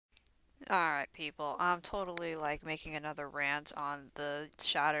Alright, people. I'm totally like making another rant on the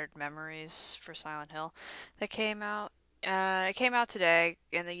Shattered Memories for Silent Hill that came out. It came out today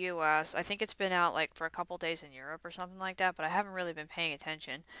in the US. I think it's been out like for a couple days in Europe or something like that, but I haven't really been paying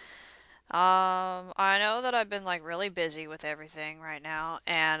attention. I know that I've been like really busy with everything right now,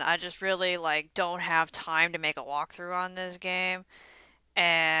 and I just really like don't have time to make a walkthrough on this game.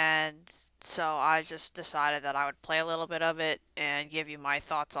 And so I just decided that I would play a little bit of it and give you my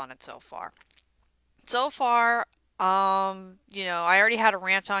thoughts on it so far. So far, I already had a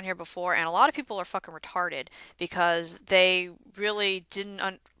rant on here before, and a lot of people are fucking retarded because they really didn't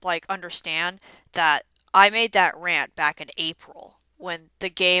understand that I made that rant back in April when the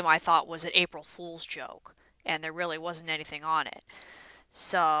game I thought was an April Fool's joke, and there really wasn't anything on it.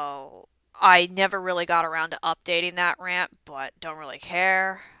 So I never really got around to updating that rant, but don't really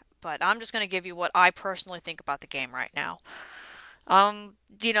care. But I'm just gonna give you what I personally think about the game right now.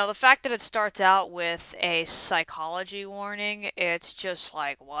 The fact that it starts out with a psychology warning, it's just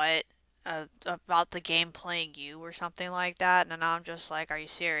like, what? About the game playing you or something like that, and I'm just like, are you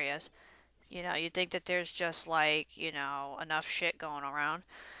serious? You'd think that there's just like, enough shit going around.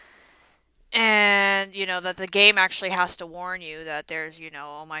 And, that the game actually has to warn you that there's,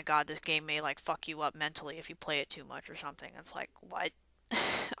 oh my god, this game may like fuck you up mentally if you play it too much or something. It's like, what?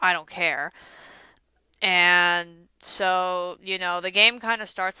 I don't care. And so, the game kind of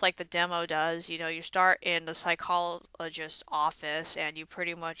starts like the demo does. You start in the psychologist's office and you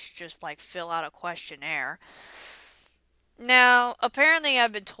pretty much just like fill out a questionnaire. Now, apparently,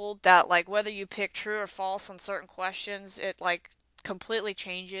 I've been told that like whether you pick true or false on certain questions, it like completely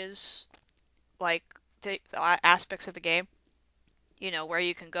changes like the aspects of the game. Where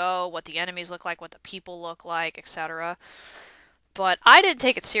you can go, what the enemies look like, what the people look like, etc. But I didn't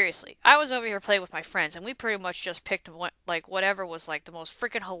take it seriously. I was over here playing with my friends, and we pretty much just picked like whatever was like the most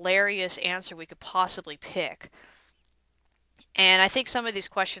freaking hilarious answer we could possibly pick. And I think some of these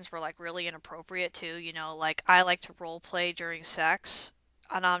questions were like really inappropriate too. Like I like to role play during sex,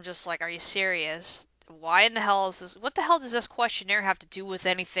 and I'm just like, are you serious? Why in the hell is this? What the hell does this questionnaire have to do with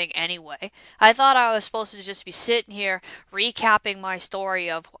anything anyway? I thought I was supposed to just be sitting here recapping my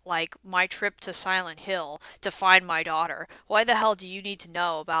story of like my trip to Silent Hill to find my daughter. Why the hell do you need to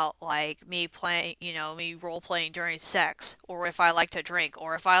know about like me playing, me role playing during sex, or if I like to drink,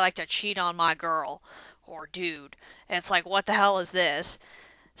 or if I like to cheat on my girl or dude? And it's like, what the hell is this?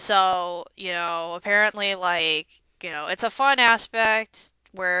 So, apparently, like, it's a fun aspect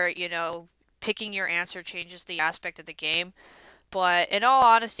where, picking your answer changes the aspect of the game. But in all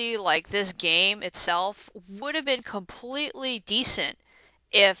honesty, like, this game itself would have been completely decent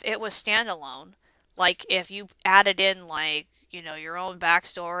if it was standalone. Like, if you added in, like, your own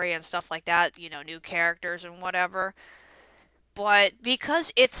backstory and stuff like that, new characters and whatever. But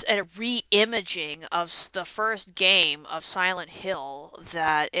because it's a re-imaging of the first game of Silent Hill,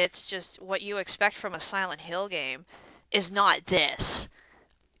 that it's just what you expect from a Silent Hill game is not this.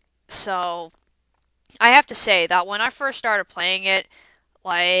 So I have to say that when I first started playing it,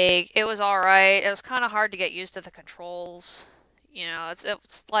 like it was alright. It was kind of hard to get used to the controls.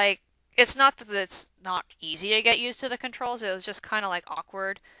 It's like it's not that it's not easy to get used to the controls. It was just kind of like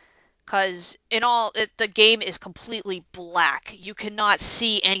awkward because the game is completely black. You cannot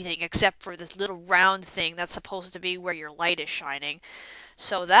see anything except for this little round thing that's supposed to be where your light is shining.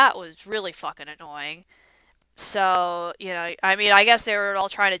 So that was really fucking annoying. So, I mean, I guess they were all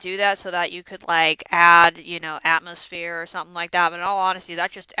trying to do that so that you could like add, atmosphere or something like that. But in all honesty, that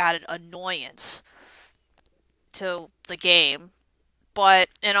just added annoyance to the game. But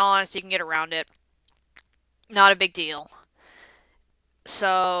in all honesty, you can get around it. Not a big deal.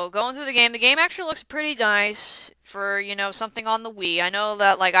 So going through the game actually looks pretty nice for, something on the Wii. I know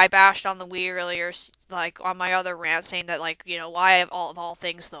that like I bashed on the Wii earlier, like on my other rant saying that like, why of all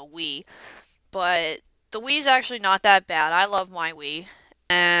things the Wii. But the Wii's actually not that bad. I love my Wii.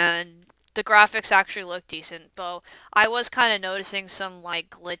 And the graphics actually look decent, though I was kind of noticing some like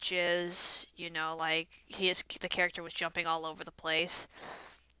glitches, like the character was jumping all over the place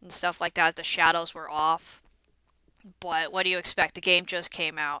and stuff like that. The shadows were off. But what do you expect? The game just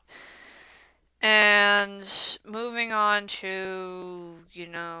came out. And moving on to,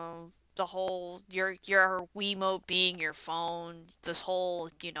 the whole your Wiimote being your phone, this whole,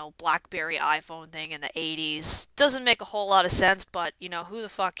 BlackBerry iPhone thing in the 80s doesn't make a whole lot of sense, but, who the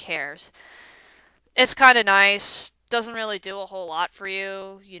fuck cares? It's kind of nice. Doesn't really do a whole lot for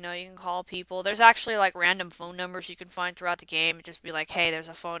you. You can call people. There's actually like random phone numbers you can find throughout the game and just be like, hey, there's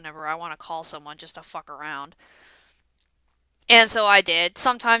a phone number. I want to call someone just to fuck around. And so I did.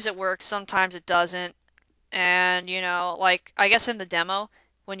 Sometimes it works, sometimes it doesn't. And, like, I guess in the demo,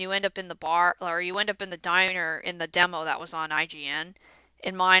 when you end up in the bar, or you end up in the diner in the demo that was on IGN.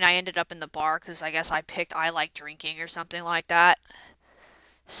 In mine, I ended up in the bar because I guess I picked I like drinking or something like that.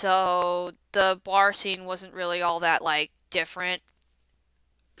 So the bar scene wasn't really all that like different.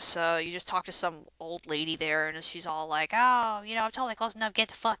 So you just talk to some old lady there, and she's all like, "Oh, I'm totally close enough. Get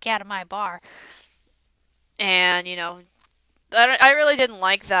the fuck out of my bar." And I really didn't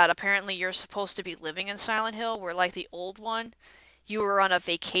like that. Apparently, you're supposed to be living in Silent Hill, where like the old one, you were on a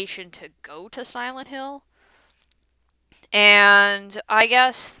vacation to go to Silent Hill. And I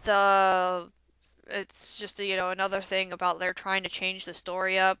guess the it's just another thing about they're trying to change the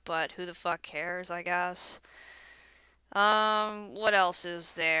story up, but who the fuck cares, I guess. What else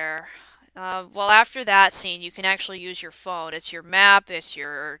is there? Well, after that scene, you can actually use your phone. It's your map, it's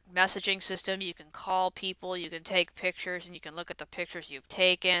your messaging system. You can call people, you can take pictures, and you can look at the pictures you've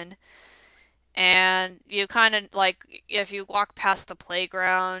taken. And you kind of like, if you walk past the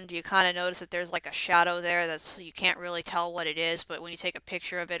playground, you kind of notice that there's like a shadow there that's you can't really tell what it is, but when you take a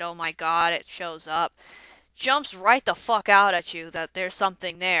picture of it, oh my god, it shows up. Jumps right the fuck out at you that there's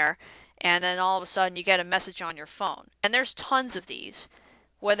something there, and then all of a sudden you get a message on your phone. And there's tons of these.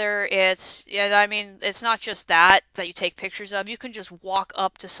 Whether it's, yeah, I mean, it's not just that you take pictures of. You can just walk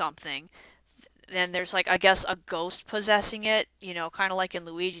up to something. Then there's like, I guess, a ghost possessing it, kind of like in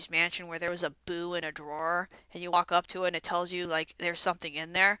Luigi's Mansion where there was a boo in a drawer, and you walk up to it and it tells you like there's something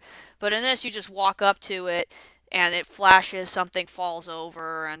in there. But in this, you just walk up to it and it flashes, something falls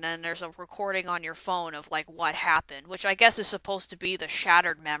over, and then there's a recording on your phone of like what happened, which I guess is supposed to be the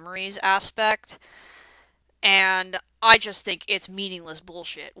shattered memories aspect. And I just think it's meaningless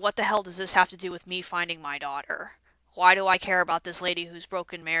bullshit. What the hell does this have to do with me finding my daughter? Why do I care about this lady whose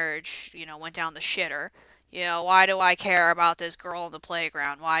broken marriage, went down the shitter? Why do I care about this girl on the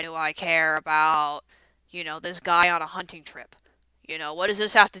playground? Why do I care about, this guy on a hunting trip? What does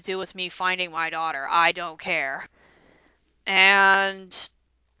this have to do with me finding my daughter? I don't care. And,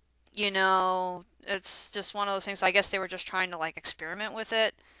 it's just one of those things. I guess they were just trying to, like, experiment with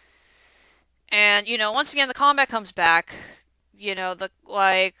it. And, once again, the combat comes back.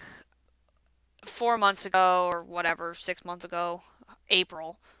 Like, 4 months ago, or whatever, 6 months ago,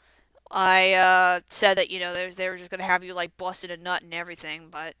 April, I said that, they were just going to have you, like, busted a nut and everything,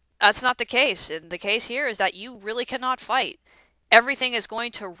 but that's not the case. And the case here is that you really cannot fight. Everything is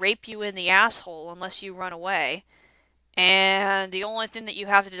going to rape you in the asshole unless you run away. And the only thing that you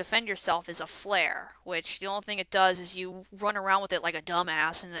have to defend yourself is a flare, which the only thing it does is you run around with it like a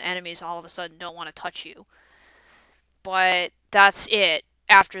dumbass, and the enemies all of a sudden don't want to touch you. But that's it.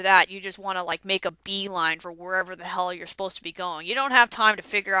 After that, you just want to like make a beeline for wherever the hell you're supposed to be going. You don't have time to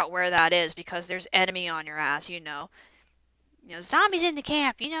figure out where that is because there's enemy on your ass. Zombies in the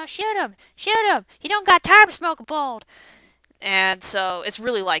camp. Shoot them, shoot them. You don't got time to smoke a bowl. And so it's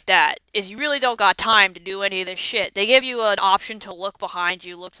really like that. Is you really don't got time to do any of this shit. They give you an option to look behind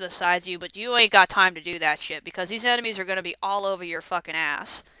you, look to the sides of you, but you ain't got time to do that shit because these enemies are going to be all over your fucking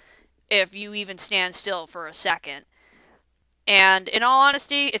ass if you even stand still for a second. And in all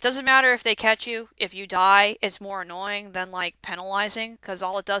honesty, it doesn't matter if they catch you. If you die, it's more annoying than like penalizing because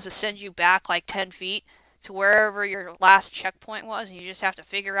all it does is send you back like 10 feet to wherever your last checkpoint was, and you just have to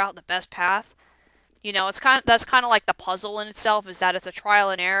figure out the best path. That's kind of like the puzzle in itself, is that it's a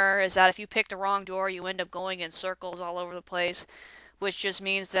trial and error, is that if you pick the wrong door, you end up going in circles all over the place, which just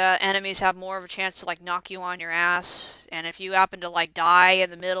means that enemies have more of a chance to like knock you on your ass, and if you happen to like die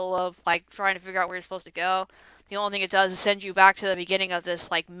in the middle of like trying to figure out where you're supposed to go, the only thing it does is send you back to the beginning of this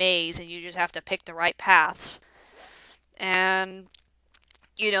like maze, and you just have to pick the right paths. And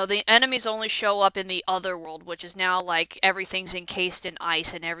the enemies only show up in the other world, which is now like everything's encased in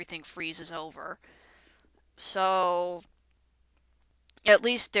ice and everything freezes over. So at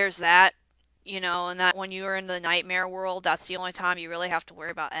least there's that, and that when you're in the nightmare world, that's the only time you really have to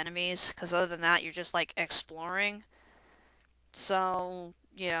worry about enemies, because other than that, you're just like exploring. So,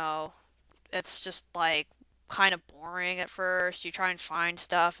 it's just like kind of boring at first. You try and find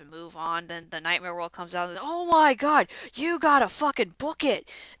stuff and move on. Then the nightmare world comes out and, oh my god, you gotta fucking book it.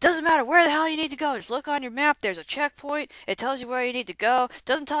 Doesn't matter where the hell you need to go. Just look on your map. There's a checkpoint. It tells you where you need to go.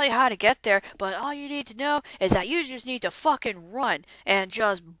 Doesn't tell you how to get there. But all you need to know is that you just need to fucking run and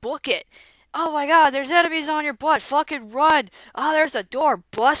just book it. Oh my god, there's enemies on your butt. Fucking run. Oh, there's a door.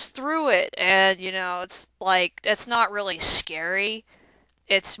 Bust through it. And, it's like, it's not really scary.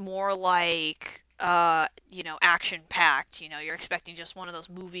 It's more like action packed. You're expecting just one of those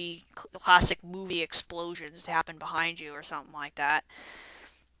classic movie explosions to happen behind you or something like that.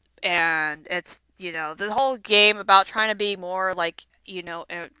 And it's, the whole game about trying to be more like, you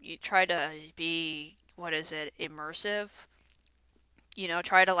try to be, what is it, immersive.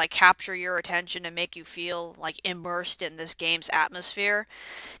 try to like capture your attention and make you feel like immersed in this game's atmosphere.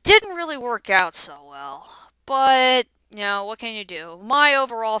 Didn't really work out so well. But, what can you do? My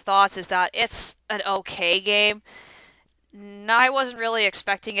overall thoughts is that it's an okay game. I wasn't really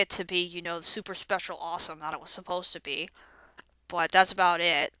expecting it to be, super special awesome that it was supposed to be. But that's about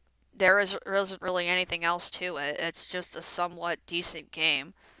it. There isn't really anything else to it. It's just a somewhat decent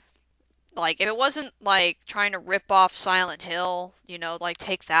game. Like, if it wasn't, like, trying to rip off Silent Hill, like,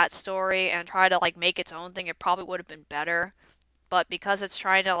 take that story and try to, like, make its own thing, it probably would have been better. But because it's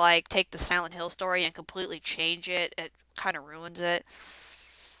trying to, like, take the Silent Hill story and completely change it, it kind of ruins it.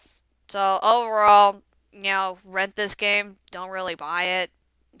 So, overall, rent this game. Don't really buy it.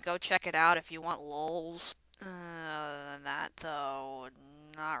 Go check it out if you want lols. Other than that, though,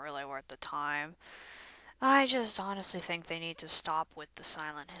 not really worth the time. I just honestly think they need to stop with the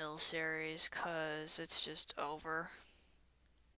Silent Hill series, 'cause it's just over.